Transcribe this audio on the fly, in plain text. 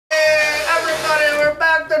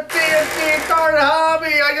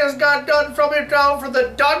just got done from it down for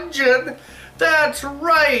the dungeon. That's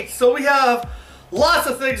right. So we have lots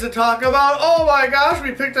of things to talk about. Oh my gosh,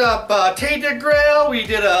 we picked up Tainted Grail. We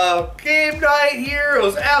did a game night here. It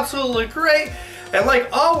was absolutely great. And like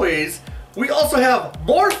always, we also have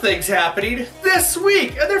more things happening this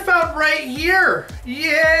week, and they're found right here.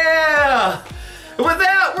 Yeah! And with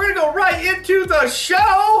that, we're gonna go right into the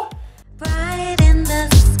show. Bright in the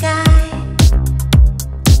sky,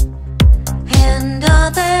 and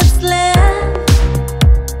all that's left.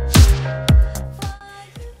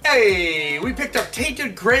 Hey, we picked up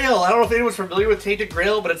Tainted Grail. I don't know if anyone's familiar with Tainted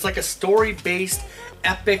Grail, but it's like a story-based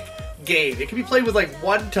epic game. It can be played with like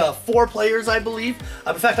 1 to 4 players, I believe.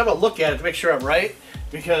 In fact, I'm gonna look at it to make sure I'm right,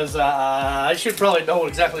 because I should probably know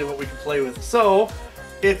exactly what we can play with. So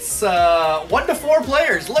it's 1 to 4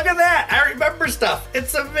 players. Look at that! I remember stuff.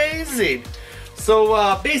 It's amazing.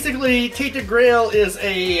 So basically, Tainted Grail is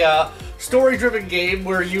a story-driven game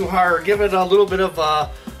where you are given a little bit of a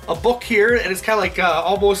book here, and it's kind of like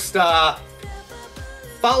almost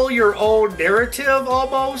follow your own narrative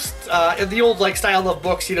almost. In the old like style of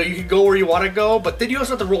books, you know, you can go where you want to go, but then you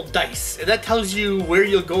also have to roll dice, and that tells you where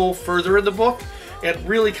you'll go further in the book and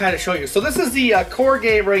really kind of show you. So this is the core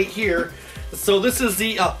game right here. So this is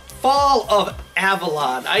the Fall of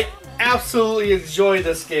Avalon. I absolutely enjoy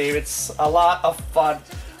this game. It's a lot of fun.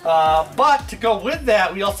 But to go with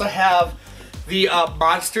that, we also have the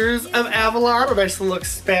Monsters of Avalon, a nice little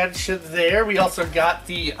expansion there. We also got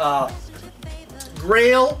the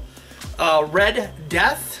Grail Red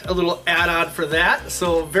Death, a little add-on for that.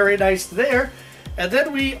 So very nice there. And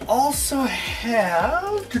then we also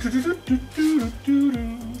have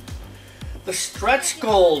the Stretch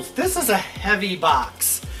Goals. This is a heavy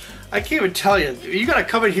box. I can't even tell you. You gotta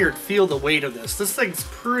come in here and feel the weight of this. This thing's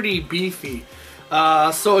pretty beefy.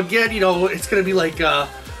 So again, you know, it's gonna be like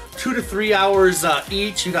 2 to 3 hours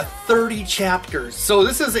each. You got 30 chapters. So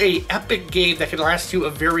this is a epic game that can last you a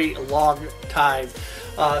very long time.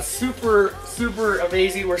 Super, super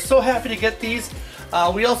amazing. We're so happy to get these.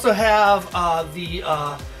 We also have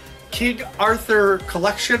the King Arthur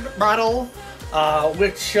collection model,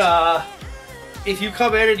 which if you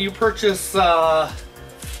come in and you purchase the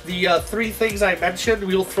 3 things I mentioned,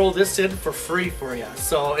 we'll throw this in for free for you.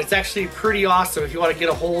 So it's actually pretty awesome if you want to get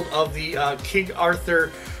a hold of the King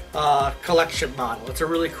Arthur collection model. It's a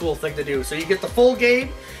really cool thing to do. So you get the full game,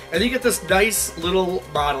 and then you get this nice little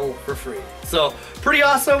model for free. So pretty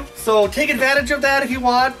awesome. So take advantage of that if you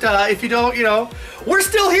want. If you don't, you know, we're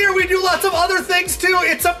still here. We do lots of other things too.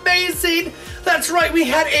 It's amazing. That's right. We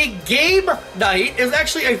had a game night. It was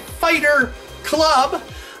actually a fighter club.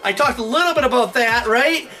 I talked a little bit about that,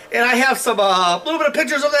 right? And I have some little bit of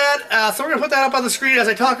pictures of that. So we're gonna put that up on the screen as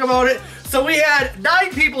I talk about it. So we had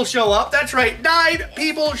 9 people show up. That's right, 9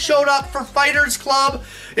 people showed up for Fighters Club.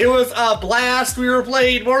 It was a blast. We were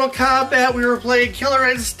playing Mortal Kombat. We were playing Killer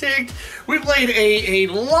Instinct. We played a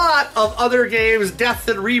lot of other games. Death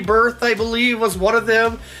and Rebirth, I believe, was one of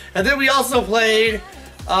them. And then we also played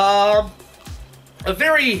a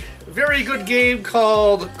very, very good game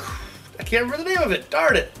called, I can't remember the name of it.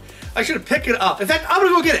 Darn it. I should have picked it up. In fact, I'm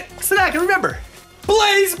gonna go get it so that I can remember.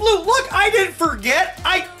 Blaze Blue. Look, I didn't forget.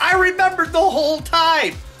 I remembered the whole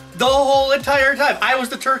time. The whole entire time. I was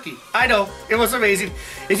the turkey. I know. It was amazing.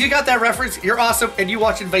 If you got that reference, you're awesome, and you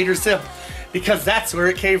watch Invader Sim, because that's where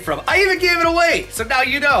it came from. I even gave it away, so now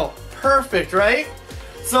you know. Perfect, right?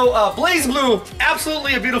 So Blaze Blue,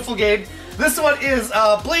 absolutely a beautiful game. This one is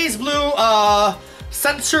Blaze Blue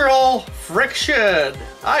Sensual Friction.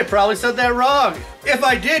 I probably said that wrong. If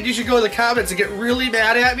I did, you should go in the comments and get really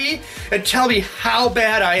mad at me and tell me how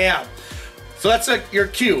bad I am. So that's your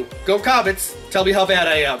cue. Go comments, tell me how bad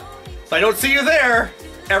I am. If I don't see you there,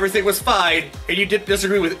 everything was fine, and you didn't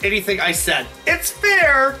disagree with anything I said. It's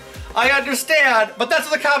fair, I understand, but that's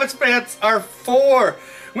what the comments fans are for.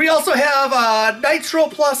 We also have Nitro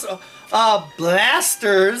Plus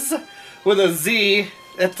Blasters with a Z.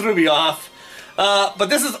 That threw me off. But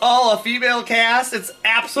this is all a female cast. It's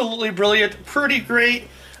absolutely brilliant, pretty great.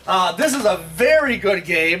 This is a very good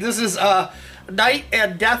game. This is Night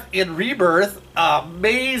and Death in Rebirth.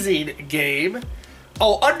 Amazing game.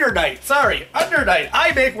 Oh, Undernight. Sorry, Undernight.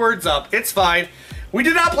 I make words up. It's fine. We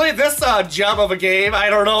did not play this gem of a game. I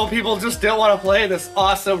don't know. People just didn't want to play this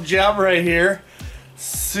awesome gem right here.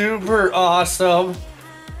 Super awesome.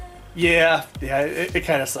 Yeah, it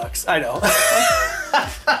kind of sucks. I know.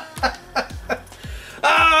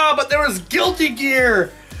 But there was Guilty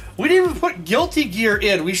Gear. We didn't even put Guilty Gear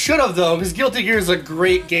in. We should have, though, because Guilty Gear is a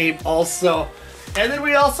great game also. And then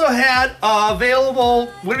we also had available,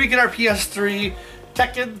 when we get our PS3,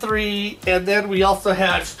 Tekken 3, and then we also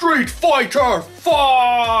had Street Fighter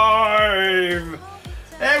 5!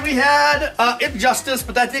 And we had Injustice,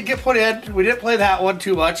 but that didn't get put in. We didn't play that one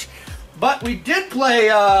too much. But we did play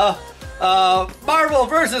Marvel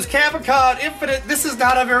vs. Capcom Infinite. This is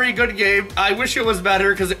not a very good game. I wish it was better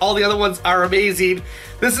because all the other ones are amazing.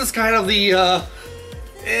 This is kind of the,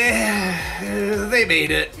 they made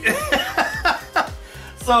it.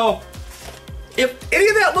 So, if any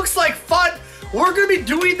of that looks like fun, we're going to be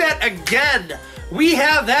doing that again. We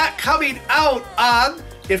have that coming out on,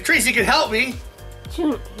 if Tracy can help me,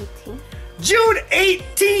 June 18th. June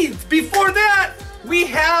 18th. Before that, we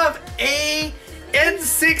have a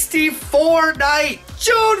N64 night,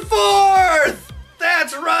 June 4th.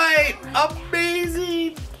 That's right.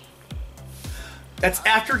 Amazing. That's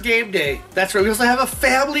after game day. That's right. We also have a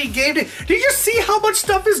family game day. Did you see how much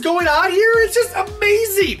stuff is going on here? It's just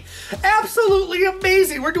amazing. Absolutely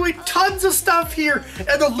amazing. We're doing tons of stuff here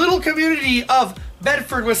in the little community of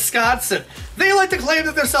Medford, Wisconsin. They like to claim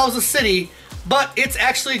that themselves a city, but it's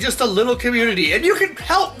actually just a little community. And you can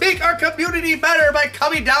help make our community better by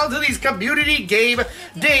coming down to these community game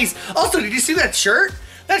days. Also, did you see that shirt?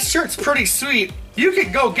 That shirt's pretty sweet. You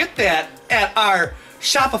can go get that at our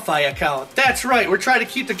Shopify account. That's right. We're trying to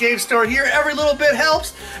keep the game store here. Every little bit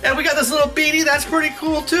helps. And we got this little beanie. That's pretty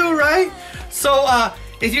cool too, right? So,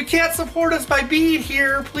 if you can't support us by being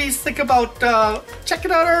here, please think about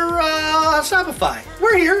checking out our Shopify.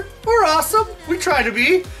 We're here. We're awesome. We try to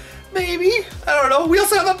be. Maybe. I don't know. We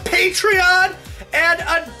also have a Patreon and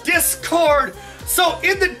a Discord. So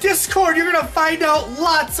in the Discord, you're going to find out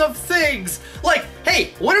lots of things. Like,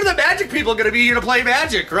 hey, when are the Magic people going to be here to play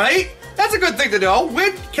Magic, right? That's a good thing to know.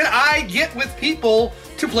 When can I get with people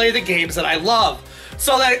to play the games that I love?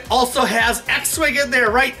 So that also has X-Wing in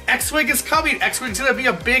there, right? X-Wing is coming. X-Wing's going to be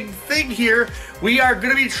a big thing here. We are going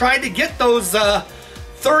to be trying to get those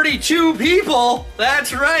 32 people.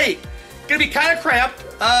 That's right. Going to be kind of cramped.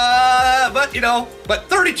 But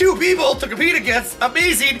 32 people to compete against.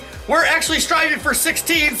 Amazing. We're actually striving for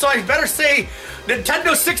 16, so I better say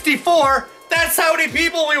Nintendo 64. That's how many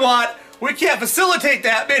people we want. We can't facilitate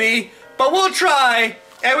that many, but we'll try.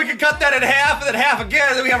 And we can cut that in half and then half again,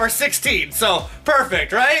 and then we have our 16. So,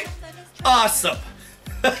 perfect, right? Awesome.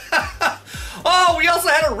 Oh, we also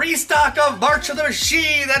had a restock of March of the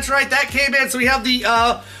Machine. That's right, that came in. So we have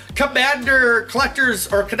the Commander Collectors,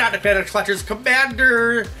 or not Commander Collectors,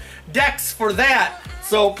 Commander decks for that.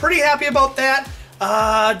 So, pretty happy about that.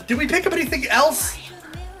 Did we pick up anything else?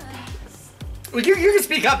 Well, you can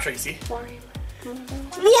speak up, Tracy.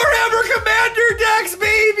 Warhammer Commander decks,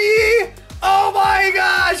 baby! Oh my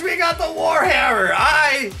gosh, we got the Warhammer.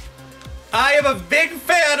 I am a big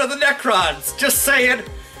fan of the Necrons. Just saying,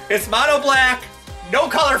 it's mono black, no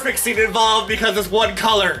color fixing involved because it's one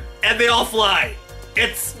color, and they all fly.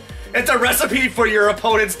 It's a recipe for your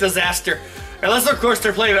opponent's disaster. Unless, of course,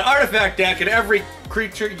 they're playing an artifact deck, and every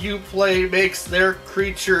creature you play makes their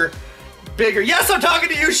creature bigger. Yes, I'm talking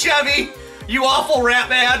to you, Chevy! You awful rat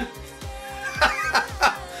man!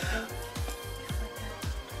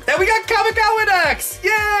 And we got Comic Con X!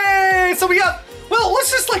 Yay! So we got, well,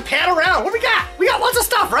 let's just like pan around. What do we got? We got lots of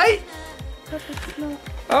stuff, right?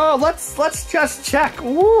 Oh, let's just check.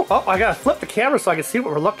 Ooh. Oh, I gotta flip the camera so I can see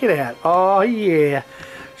what we're looking at. Oh yeah.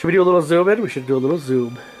 Should we do a little zoom in? We should do a little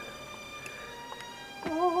zoom.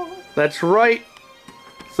 That's right.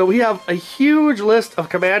 So we have a huge list of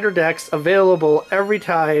Commander decks available every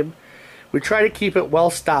time. We try to keep it well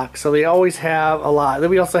stocked, so they always have a lot. Then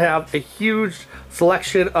we also have a huge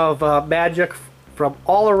selection of Magic from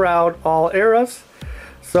all around, all eras.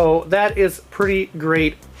 So that is pretty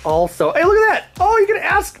great also. Hey, look at that! Oh, you can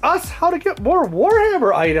ask us how to get more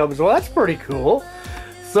Warhammer items. Well, that's pretty cool.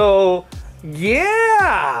 So,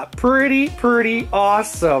 yeah! Pretty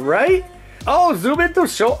awesome, right? Oh, zoom in to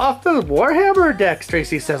show off the Warhammer decks,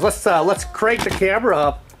 Tracy says. Let's crank the camera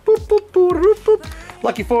up. Boop, boop, boop, boop, boop.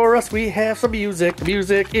 Lucky for us, we have some music. The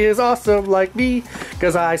music is awesome like me,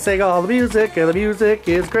 because I sing all the music, and the music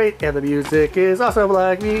is great, and the music is awesome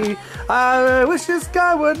like me. I wish this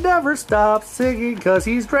guy would never stop singing, because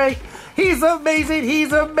he's great. He's amazing,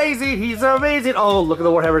 he's amazing, he's amazing. Oh, look at the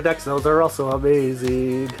Warhammer decks. Those are also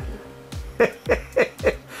amazing. Hey, look at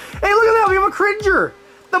that. We have a Cringer.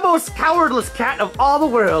 The most cowardless cat of all the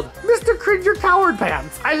world. Mr. Cringer Coward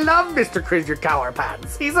Pants. I love Mr. Cringer Coward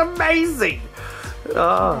Pants. He's amazing.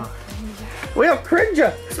 We have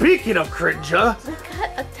Cringer. Speaking of Cringer, We got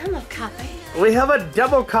a demo copy. we have a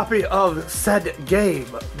demo copy of said game.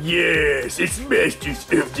 Yes, it's Masters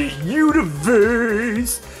of the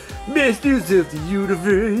Universe. Masters of the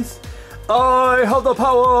Universe. I have the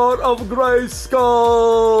power of Grayskull.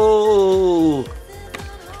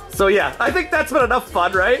 So yeah, I think that's been enough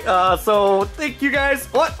fun, right? So thank you guys.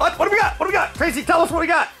 What do we got? What do we got? Tracy, tell us what we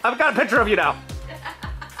got. I've got a picture of you now.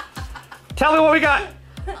 Tell me what we got.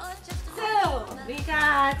 So, we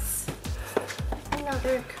got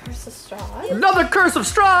another Curse of Strahd. Another Curse of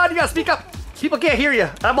Strahd. You gotta speak up. People can't hear you.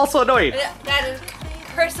 I'm also annoyed. That is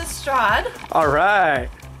Curse of Strahd. All right.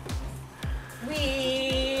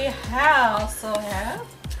 We also have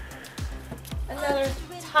another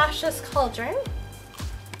Tasha's Cauldron.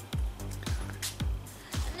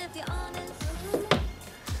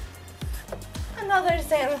 Another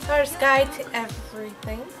Xanathar's Guide to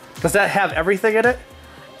Everything. Does that have everything in it?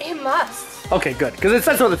 It must. Okay, good. Because it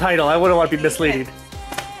says so in the title. I wouldn't want to be misleading.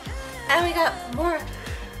 And we got more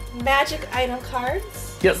magic item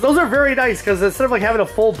cards. Yes, those are very nice because instead of like having a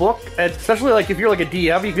full book, and especially like if you're like a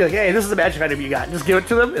DM, you can be like, hey, this is a magic item you got. Just give it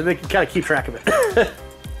to them and they can kind of keep track of it.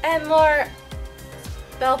 And more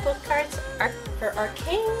spellbook cards for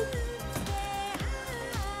Arcane.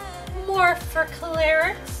 More for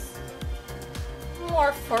Clerics.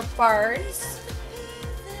 More for Bards.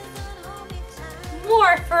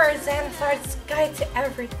 More for Xanathar's Guide to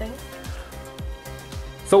Everything.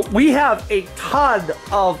 So we have a ton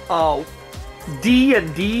of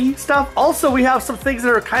D&D stuff. Also, we have some things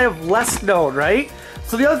that are kind of less known, right?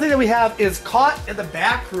 So the other thing that we have is Caught in the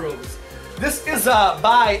Back Rooms. This is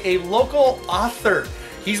by a local author.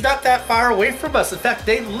 He's not that far away from us. In fact,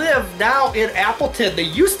 they live now in Appleton. They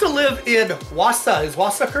used to live in Wausau. Is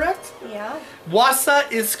Wausau correct? Yeah.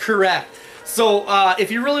 Wausau is correct. So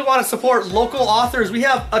if you really want to support local authors, we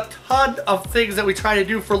have a ton of things that we try to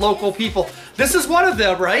do for local people. This is one of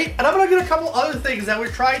them, right? And I'm going to get a couple other things that we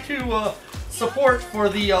try to support for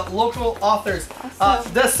the local authors.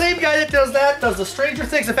 Awesome. The same guy that does that does the Stranger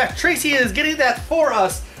Things. In fact, Tracy is getting that for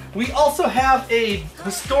us. We also have a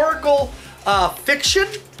historical fiction,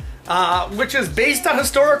 which is based on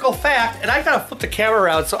historical fact. And I got to flip the camera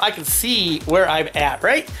around so I can see where I'm at,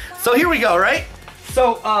 right? So here we go, right?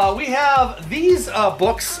 So we have these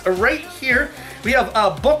books right here. We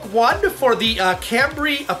have book 1 for the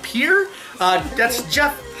Cambry Appear. That's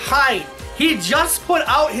Jeff Hyde. He just put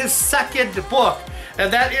out his second book,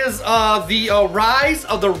 and that is the Rise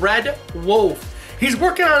of the Red Wolf. He's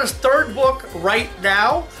working on his third book right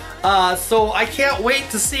now, so I can't wait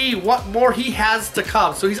to see what more he has to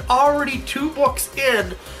come. So he's already 2 books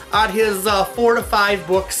in on his 4 to 5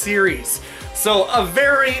 book series. So a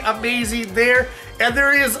very amazing there. And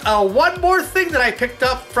there is one more thing that I picked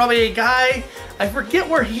up from a guy. I forget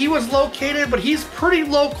where he was located, but he's pretty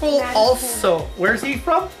local also. Where's he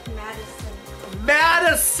from? Madison.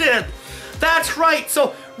 Madison. That's right.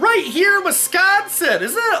 So right here in Wisconsin.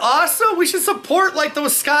 Isn't that awesome? We should support like the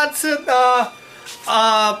Wisconsin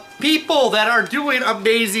people that are doing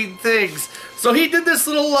amazing things. So he did this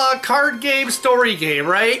little card game, story game,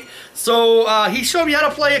 right? So he showed me how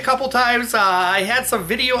to play a couple times. I had some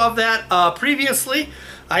video of that previously.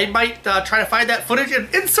 I might try to find that footage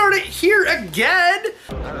and insert it here again.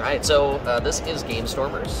 All right, so this is Game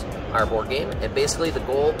Stormers, our board game, and basically the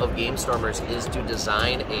goal of Game Stormers is to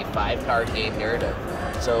design a 5-card game narrative.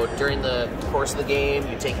 So during the course of the game,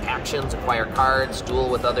 you take actions, acquire cards, duel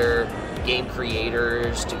with other game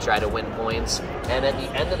creators to try to win points, and at the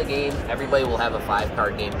end of the game, everybody will have a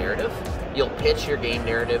 5-card game narrative. You'll pitch your game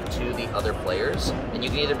narrative to the other players, and you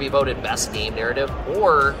can either be voted best game narrative,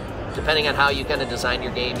 or depending on how you kind of design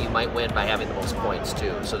your game, you might win by having the most points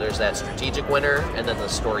too. So there's that strategic winner and then the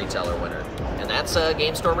storyteller winner. And that's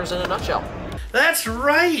Game Stormers in a nutshell. That's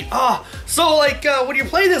right. Oh, so like when you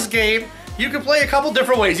play this game, you can play a couple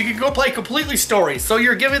different ways. You can go play completely story. So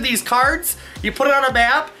you're given these cards, you put it on a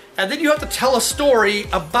map, and then you have to tell a story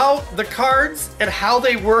about the cards and how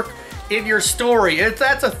they work in your story. And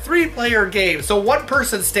that's a 3-player game. So one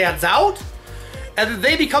person stands out, and then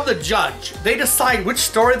they become the judge. They decide which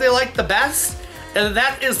story they like the best, and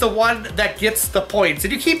that is the one that gets the points.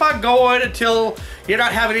 And you keep on going until you're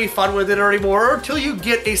not having any fun with it anymore, or until you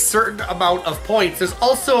get a certain amount of points. There's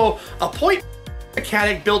also a point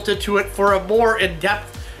mechanic built into it for a more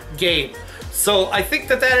in-depth game. So I think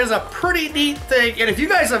that that is a pretty neat thing. And if you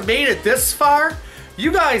guys have made it this far,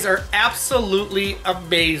 you guys are absolutely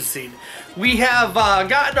amazing. We have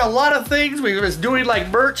gotten a lot of things. We was doing like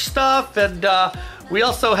merch stuff, and we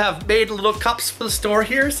also have made little cups for the store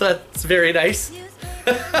here, so that's very nice.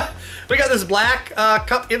 We got this black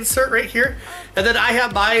cup insert right here, and then I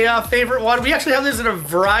have my favorite one. We actually have this in a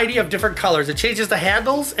variety of different colors. It changes the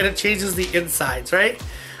handles and it changes the insides, right?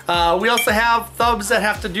 We also have thumbs that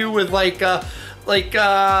have to do with like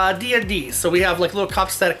D&D. So we have like little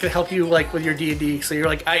cups that can help you like with your D&D. So you're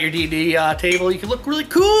like at your D&D table, you can look really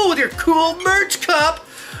cool with your cool merch cup.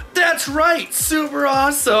 That's right, super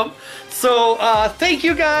awesome. So thank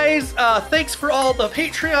you guys. Thanks for all the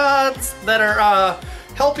Patreons that are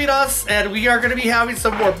helping us, and we are going to be having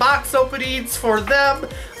some more box openings for them.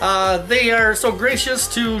 They are so gracious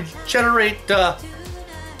to generate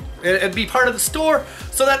and be part of the store,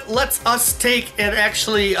 so that lets us take and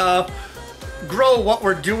actually grow what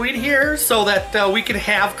we're doing here, so that we can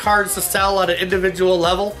have cards to sell on an individual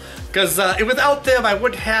level. Because without them, I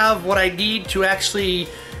wouldn't have what I need to actually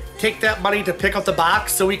take that money to pick up the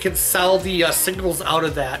box, so we can sell the singles out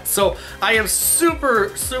of that. So I am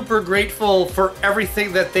super, super grateful for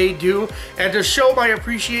everything that they do, and to show my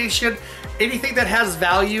appreciation, anything that has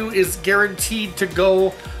value is guaranteed to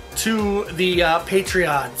go to the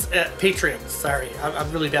Patreons. Sorry,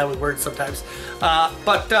 I'm really bad with words sometimes.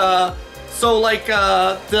 So like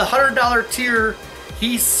the $100 tier,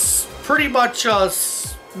 he's pretty much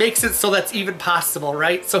makes it so that's even possible,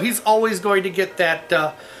 right? So he's always going to get that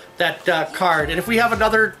card, and if we have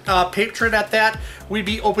another patron at that, we'd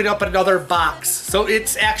be opening up another box, so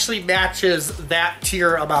it actually matches that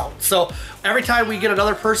tier amount. So every time we get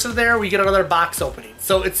another person there, we get another box opening.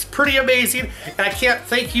 So it's pretty amazing, and I can't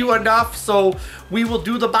thank you enough. So we will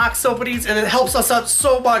do the box openings, and it helps us out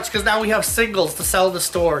so much, because now we have singles to sell in the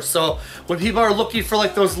store. So when people are looking for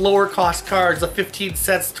like those lower cost cards, the 15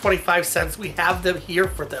 cents, 25 cents, we have them here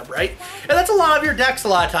for them, right? And that's a lot of your decks a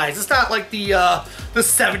lot of times. It's not like the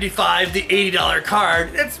 $75, the $80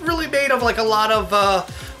 card. It's really made of like a lot of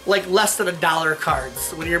like less than $1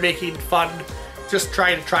 cards when you're making fun, just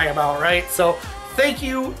trying to try them out, right? So thank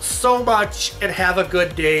you so much, and have a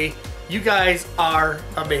good day. You guys are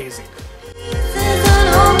amazing.